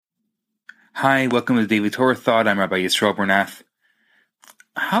Hi, welcome to the Daily Torah Thought. I'm Rabbi Yisrael Bernath.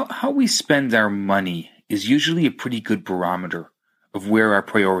 How we spend our money is usually a pretty good barometer of where our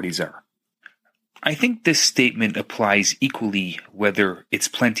priorities are. I think this statement applies equally whether it's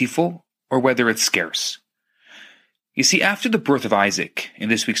plentiful or whether it's scarce. You see, after the birth of Isaac in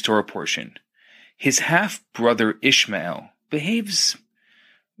this week's Torah portion, his half-brother Ishmael behaves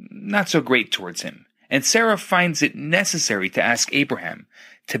not so great towards him, and Sarah finds it necessary to ask Abraham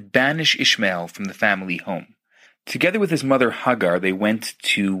to banish Ishmael from the family home. Together with his mother Hagar, they went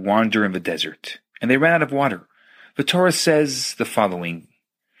to wander in the desert, and they ran out of water. The Torah says the following,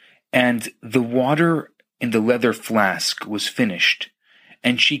 "And the water in the leather flask was finished,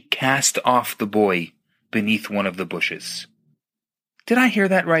 and she cast off the boy beneath one of the bushes." Did I hear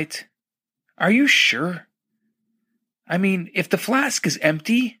that right? Are you sure? I mean, if the flask is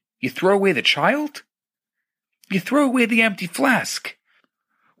empty, you throw away the child? You throw away the empty flask.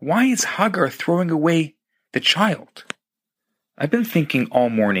 Why is Hagar throwing away the child? I've been thinking all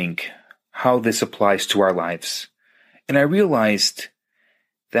morning how this applies to our lives, and I realized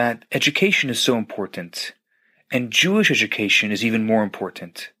that education is so important, and Jewish education is even more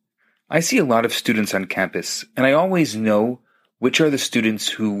important. I see a lot of students on campus, and I always know which are the students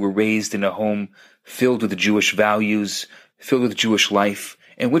who were raised in a home filled with Jewish values, filled with Jewish life,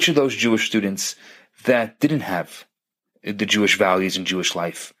 and which are those Jewish students that didn't have the Jewish values and Jewish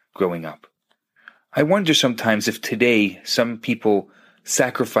life growing up. I wonder sometimes if today some people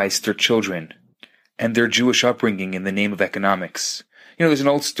sacrifice their children and their Jewish upbringing in the name of economics. You know, there's an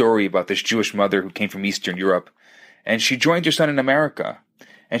old story about this Jewish mother who came from Eastern Europe, and she joined her son in America,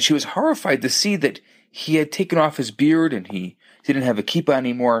 and she was horrified to see that he had taken off his beard and he didn't have a kippah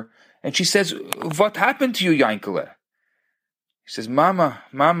anymore. And she says, "What happened to you, Yankele?" He says, Mama,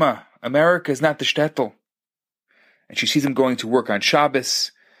 America is not the shtetl." And she sees him going to work on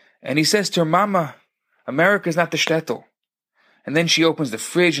Shabbos, and he says to her, "Mama, America is not the shtetl." And then she opens the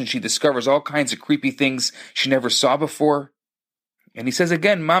fridge and she discovers all kinds of creepy things she never saw before. And he says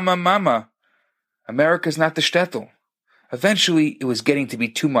again, Mama, America is not the shtetl." Eventually, it was getting to be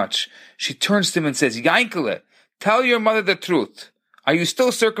too much. She turns to him and says, "Yankele, tell your mother the truth. Are you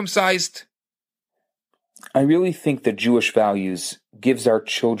still circumcised?" I really think that Jewish values gives our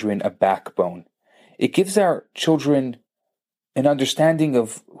children a backbone. It gives our children an understanding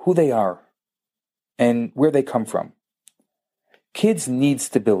of who they are and where they come from. Kids need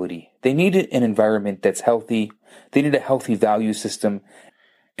stability. They need an environment that's healthy. They need a healthy value system.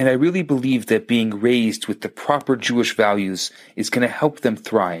 And I really believe that being raised with the proper Jewish values is going to help them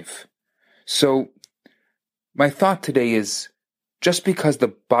thrive. So, my thought today is, just because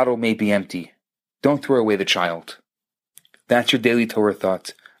the bottle may be empty, don't throw away the child. That's your Daily Torah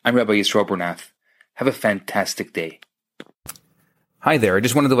Thought. I'm Rabbi Yisrael Bernath. Have a fantastic day. Hi there. I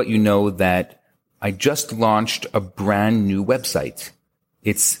just wanted to let you know that I just launched a brand new website.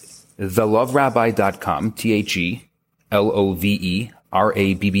 It's theloverabbi.com,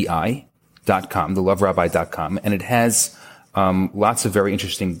 TheLoveRabbi.com, theloverabbi.com, and it has lots of very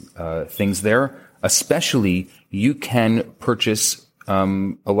interesting things there. Especially, you can purchase a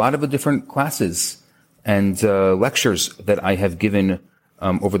lot of the different classes and lectures that I have given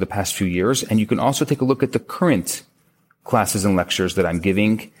over the past few years, and you can also take a look at the current classes and lectures that I'm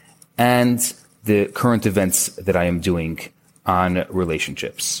giving and the current events that I am doing on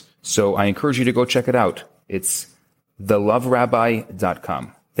relationships. So I encourage you to go check it out. It's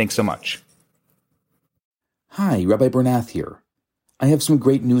theloverabbi.com. Thanks so much. Hi, Rabbi Bernath here. I have some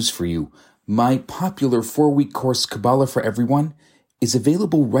great news for you. My popular 4-week course, Kabbalah for Everyone, is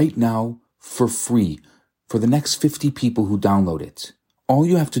available right now for free for the next 50 people who download it. All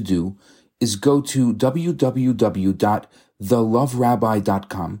you have to do is go to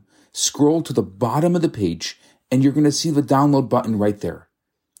www.theloverabbi.com, scroll to the bottom of the page, and you're going to see the download button right there.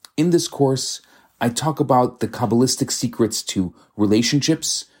 In this course, I talk about the Kabbalistic secrets to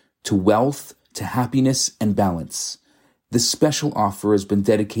relationships, to wealth, to happiness, and balance. This special offer has been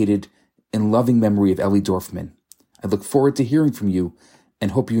dedicated in loving memory of Ellie Dorfman. I look forward to hearing from you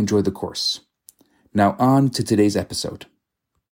and hope you enjoy the course. Now on to today's episode.